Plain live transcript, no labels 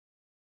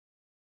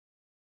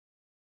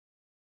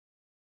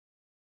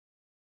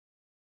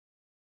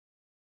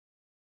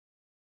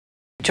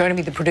Joining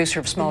me, the producer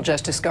of Small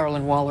Justice,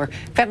 Garland Waller,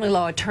 family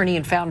law attorney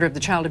and founder of the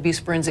Child Abuse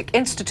Forensic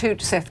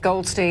Institute, Seth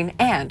Goldstein,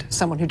 and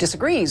someone who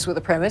disagrees with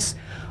the premise,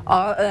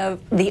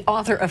 the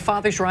author of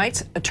Father's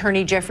Rights,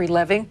 attorney Jeffrey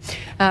Leving.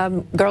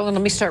 Garland,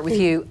 let me start with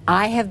you.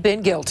 I have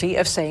been guilty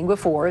of saying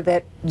before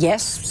that,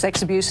 yes,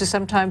 sex abuse is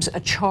sometimes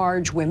a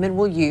charge women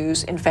will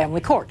use in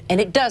family court,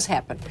 and it does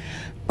happen.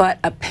 But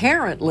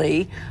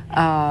apparently,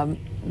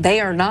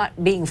 they are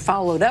not being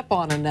followed up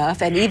on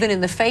enough, and even in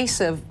the face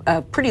of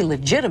pretty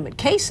legitimate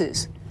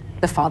cases,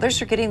 the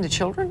fathers are getting the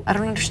children? I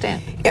don't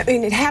understand. I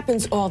mean, it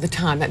happens all the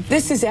time.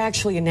 This is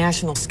actually a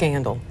national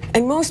scandal,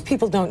 and most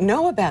people don't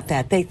know about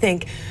that. They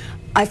think,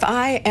 if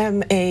I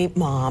am a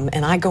mom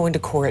and I go into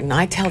court and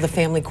I tell the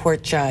family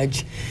court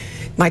judge,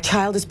 my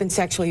child has been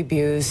sexually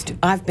abused,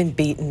 I've been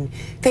beaten,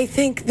 they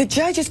think the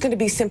judge is going to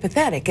be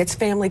sympathetic. It's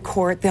family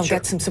court, they'll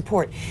get some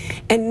support.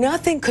 And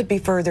nothing could be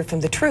further from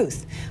the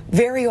truth.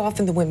 Very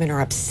often the women are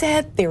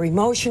upset, they're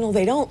emotional,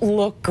 they don't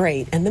look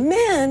great. And the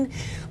men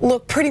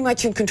look pretty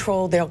much in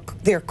control,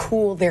 they're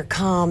cool, they're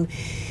calm.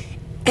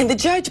 And the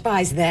judge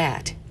buys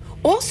that.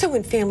 Also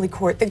in family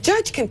court, the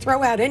judge can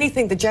throw out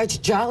anything the judge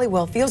jolly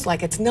well feels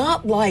like. It's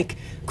not like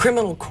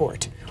criminal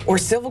court or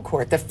civil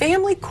court. The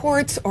family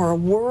courts are a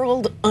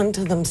world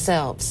unto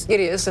themselves. It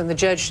is, and the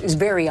judge is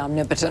very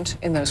omnipotent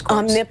in those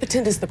courts.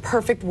 Omnipotent is the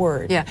perfect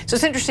word. Yeah, so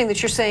it's interesting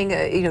that you're saying,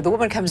 you know, the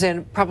woman comes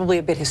in probably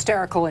a bit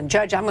hysterical, and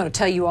Judge, I'm going to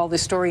tell you all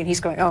this story, and he's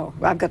going, oh,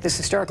 I've got this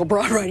hysterical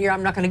broad right here,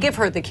 I'm not going to give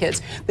her the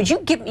kids. But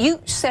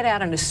you set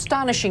out an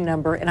astonishing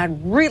number, and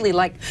I'd really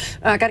like,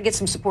 I got to get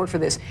some support for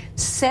this.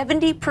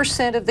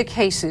 70% of the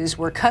cases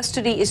where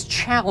custody is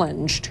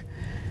challenged,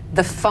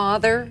 the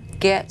father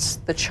gets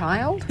the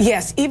child?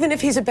 Yes, even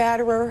if he's a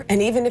batterer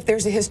and even if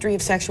there's a history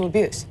of sexual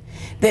abuse.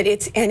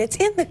 It's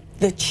in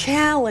the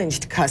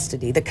challenged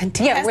custody, the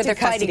contested where they're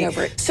custody. Fighting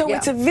over it. So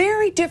it's a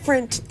very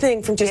different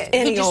thing from just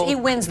any old... He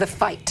wins the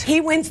fight. He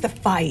wins the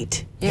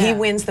fight. Yeah. He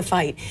wins the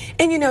fight.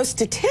 And you know,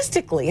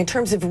 statistically, in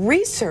terms of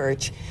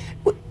research,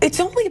 it's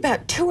only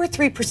about 2 or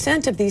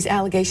 3% of these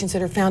allegations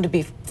that are found to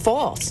be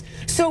false.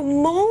 So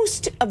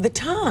most of the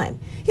time,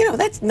 you know,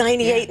 that's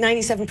 98,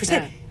 97%.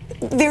 Yeah.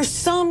 There's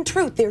some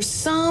truth. There's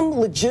some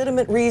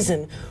legitimate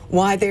reason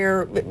why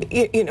there's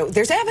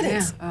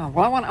evidence. Yeah. Oh,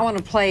 well, I want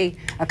to play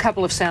a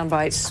couple of sound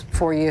bites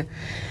for you.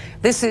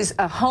 This is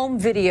a home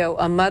video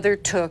a mother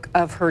took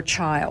of her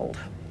child.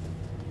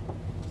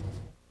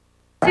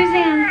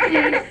 Suzanne,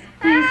 please,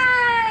 please.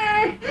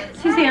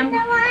 Suzanne.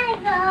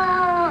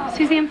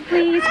 Suzanne,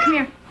 please, come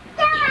here.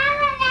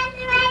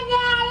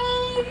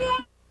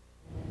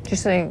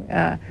 She's saying,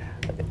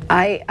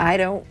 I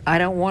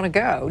don't want to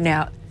go.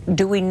 Now,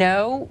 do we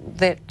know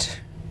that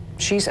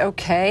she's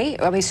okay?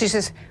 I mean, she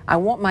says, I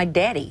want my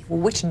daddy. Well,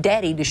 which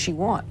daddy does she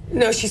want?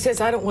 No, she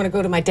says, I don't want to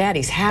go to my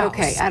daddy's house.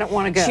 Okay, I don't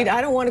want to go. I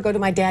don't want to go to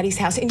my daddy's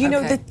house. And you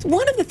know,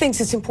 one of the things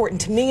that's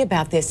important to me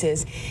about this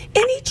is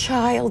any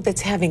child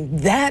that's having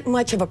that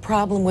much of a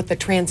problem with the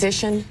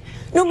transition,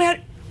 no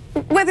matter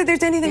whether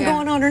there's anything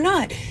going on or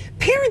not,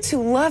 parents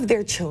who love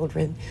their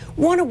children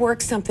want to work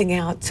something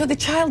out so the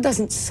child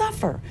doesn't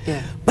suffer.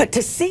 Yeah. But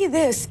to see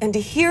this and to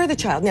hear the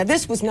child, now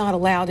this was not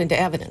allowed into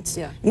evidence.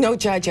 Yeah. No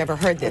judge ever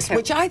heard this,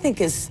 which I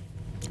think is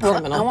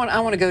criminal. Well, I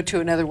want to go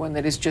to another one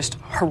that is just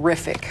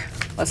horrific.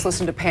 Let's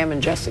listen to Pam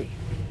and Jesse.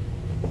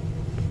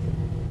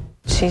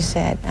 She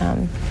said,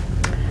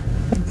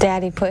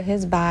 Daddy put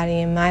his body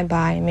in my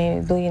body and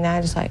made me bleed, and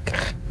I just like,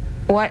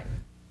 what?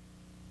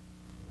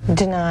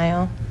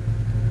 Denial.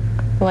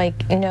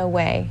 Like, no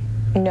way.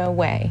 No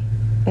way.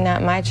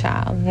 Not my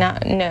child.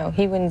 No,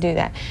 he wouldn't do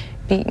that.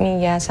 Beat me,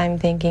 yes, I'm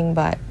thinking,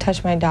 but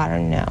touch my daughter,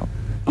 no.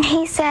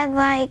 He said,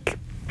 like,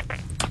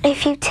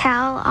 if you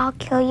tell, I'll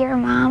kill your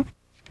mom.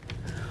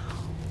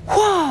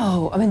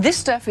 Whoa! I mean, this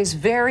stuff is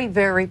very,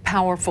 very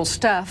powerful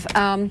stuff.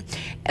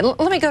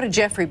 Let me go to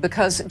Jeffrey,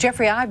 because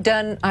Jeffrey, I've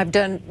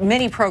done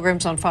many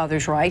programs on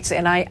father's rights,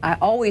 and I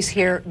always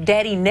hear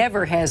Daddy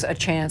never has a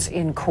chance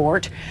in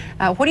court.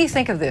 What do you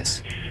think of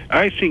this?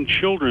 I think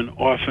children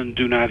often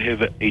do not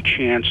have a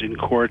chance in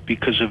court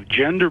because of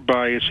gender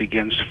bias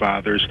against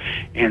fathers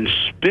and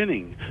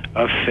spinning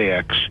of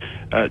facts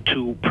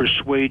to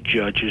persuade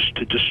judges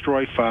to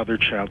destroy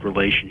father-child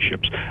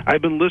relationships.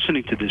 I've been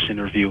listening to this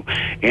interview,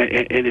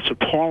 and it's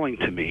appalling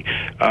to me.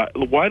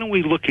 Why don't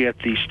we look at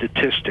the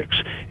statistics?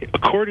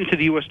 According to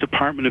the U.S.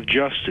 Department of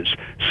Justice,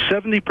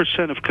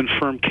 70% of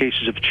confirmed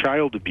cases of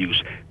child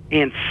abuse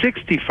and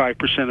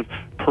 65% of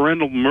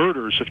parental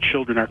murders of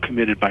children are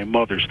committed by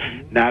mothers,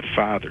 not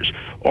fathers.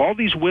 All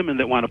these women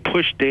that want to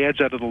push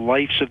dads out of the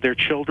lives of their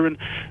children,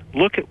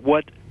 look at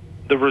what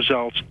the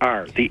results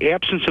are. The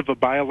absence of a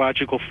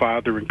biological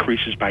father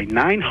increases by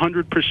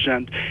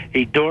 900%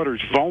 a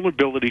daughter's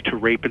vulnerability to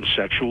rape and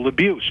sexual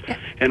abuse.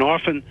 And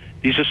often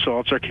these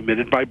assaults are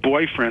committed by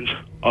boyfriends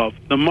of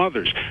the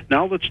mothers.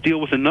 Now let's deal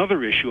with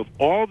another issue of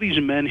all these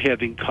men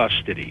having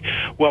custody.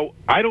 Well,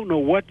 I don't know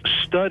what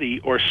study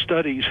or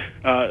studies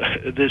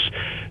this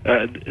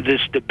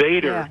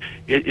debater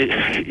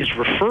is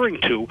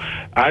referring to.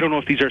 I don't know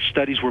if these are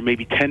studies where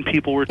maybe 10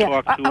 people were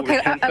talked to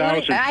or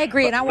 10,000. I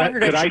agree, and I want her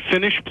to... Could I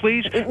finish, please?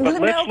 please? But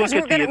No, let's because look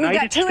at the we've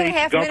United got 2.5 States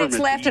minutes government.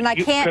 left, and I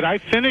can't. Could I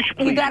finish,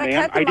 please, You got to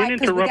ma'am? cut the I mic didn't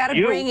because we got interrupt to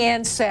you. bring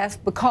in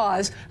Seth,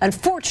 because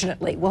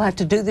unfortunately we'll have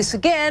to do this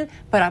again.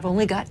 But I've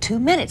only got 2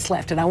 minutes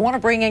left, and I want to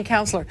bring in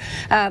Counselor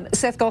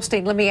Seth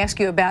Goldstein. Let me ask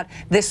you about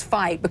this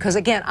fight, because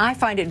again, I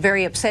find it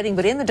very upsetting.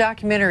 But in the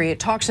documentary, it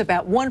talks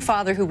about one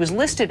father who was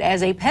listed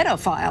as a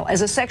pedophile,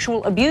 as a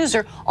sexual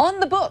abuser on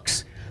the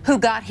books, who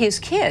got his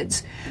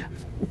kids.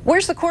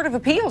 Where's the Court of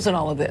Appeals in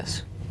all of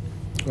this?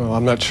 Well,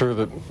 I'm not sure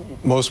that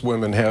most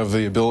women have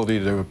the ability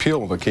to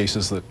appeal the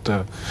cases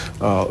that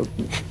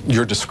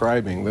you're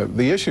describing.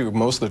 The issue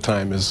most of the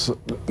time is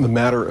the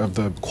matter of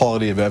the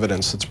quality of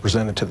evidence that's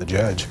presented to the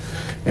judge.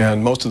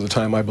 And most of the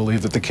time I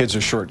believe that the kids are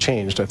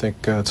shortchanged. I think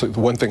it's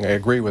one thing I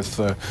agree with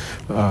the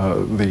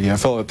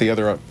fellow at the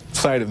other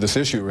side of this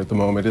issue at the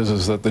moment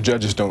is that the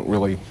judges don't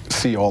really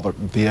see all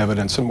the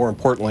evidence. And more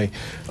importantly,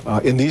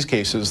 in these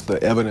cases,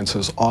 the evidence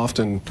is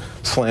often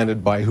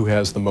slanted by who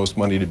has the most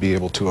money to be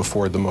able to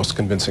afford the most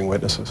convincing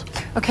witnesses.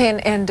 Okay,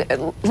 and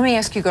let me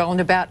ask you,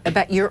 Garland,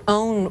 about your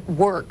own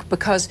work,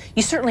 because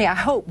you certainly, I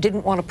hope,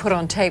 didn't want to put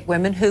on tape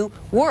women who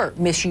were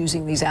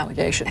misusing these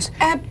allegations.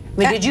 I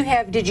mean,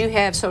 did you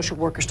have social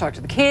workers talk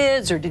to the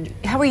kids, or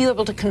how were you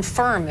able to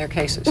confirm their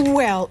cases?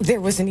 Well, there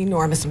was an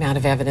enormous amount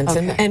of evidence,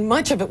 okay, and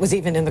much of it was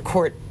even in the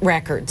court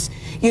records.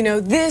 You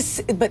know,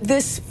 this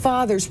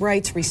father's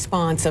rights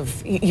response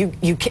of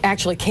you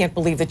actually can't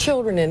believe the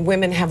children and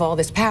women have all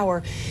this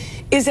power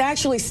is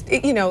actually,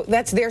 you know,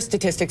 that's their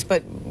statistics,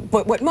 but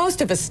what most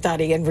of us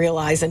study and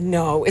realize and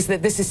know is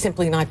that this is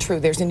simply not true.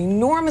 There's an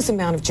enormous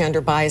amount of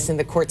gender bias in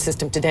the court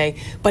system today,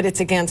 but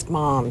it's against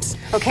moms.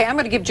 Okay, I'm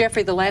going to give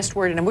Jeffrey the last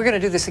word, and we're going to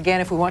do this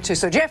again if we want to.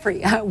 So,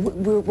 Jeffrey,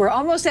 we're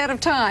almost out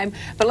of time,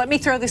 but let me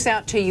throw this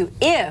out to you.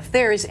 If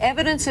there is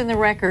evidence in the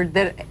record,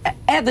 that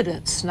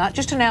evidence, not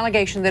just an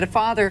allegation, that a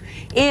father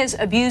is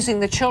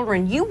abusing the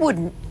children, you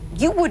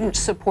wouldn't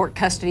support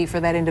custody for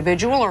that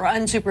individual or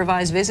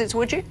unsupervised visits,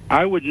 would you?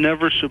 I would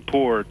never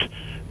support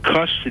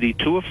custody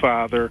to a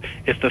father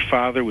if the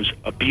father was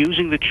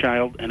abusing the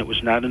child and it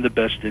was not in the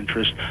best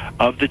interest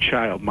of the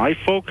child. My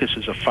focus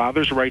as a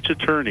father's rights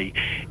attorney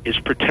is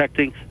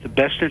protecting the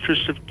best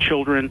interests of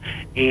children,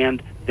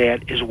 and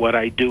that is what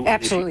I do.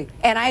 Absolutely.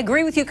 And I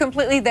agree with you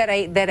completely that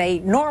a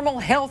normal,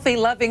 healthy,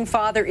 loving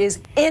father is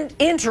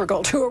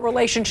integral to a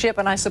relationship,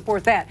 and I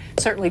support that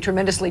certainly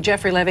tremendously.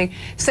 Jeffrey Leving,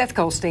 Seth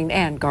Goldstein,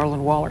 and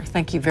Garland Waller,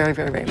 thank you very,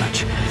 very, very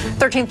much.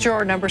 13th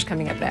juror numbers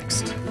coming up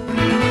next.